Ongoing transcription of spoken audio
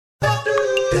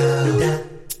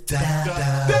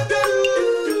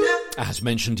As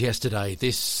mentioned yesterday,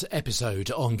 this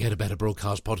episode on Get a Better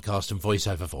Broadcast Podcast and Voice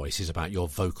Over Voice is about your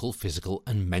vocal, physical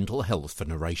and mental health. For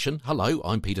narration, hello,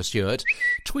 I'm Peter Stewart.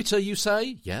 Twitter, you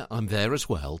say? Yeah, I'm there as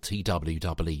well.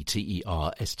 TWEETERSTEWART.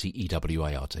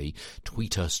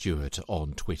 Tweeter Stewart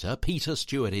on Twitter. Peter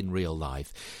Stewart in real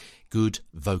life. Good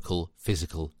vocal,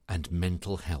 physical and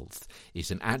mental health is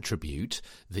an attribute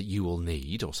that you will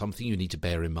need, or something you need to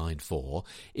bear in mind for,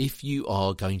 if you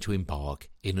are going to embark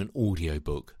in an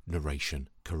audiobook narration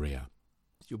career.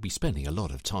 You'll be spending a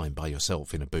lot of time by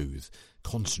yourself in a booth,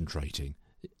 concentrating.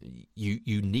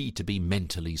 You need to be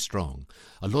mentally strong.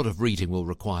 A lot of reading will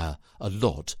require a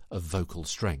lot of vocal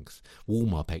strength,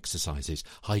 warm-up exercises,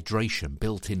 hydration,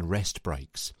 built-in rest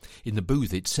breaks. In the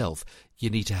booth itself, you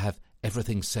need to have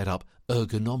everything set up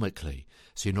ergonomically,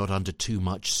 so you're not under too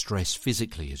much stress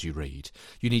physically as you read.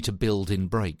 You need to build in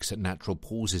breaks and natural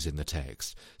pauses in the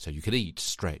text, so you can eat,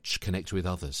 stretch, connect with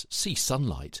others, see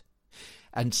sunlight.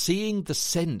 And seeing the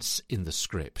sense in the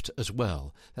script as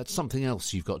well, that's something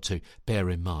else you've got to bear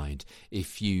in mind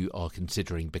if you are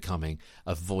considering becoming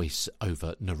a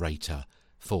voice-over narrator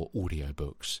for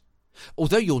audiobooks.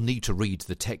 Although you'll need to read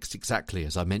the text exactly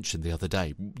as I mentioned the other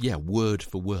day, word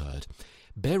for word,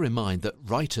 bear in mind that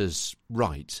writers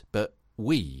write, but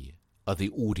we are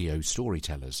the audio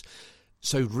storytellers.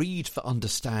 So read for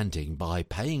understanding by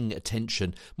paying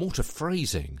attention more to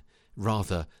phrasing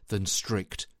rather than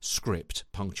strict script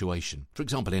punctuation. For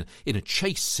example, in a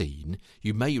chase scene,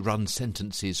 you may run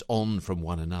sentences on from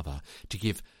one another to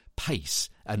give pace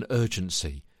and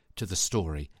urgency to the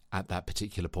story at that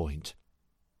particular point.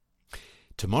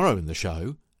 Tomorrow in the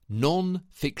show,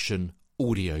 non-fiction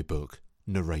audiobook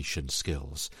narration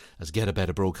skills, as Get a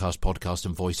Better Broadcast Podcast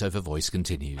and Voice Over Voice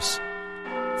continues.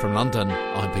 From London,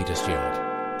 I'm Peter Stewart.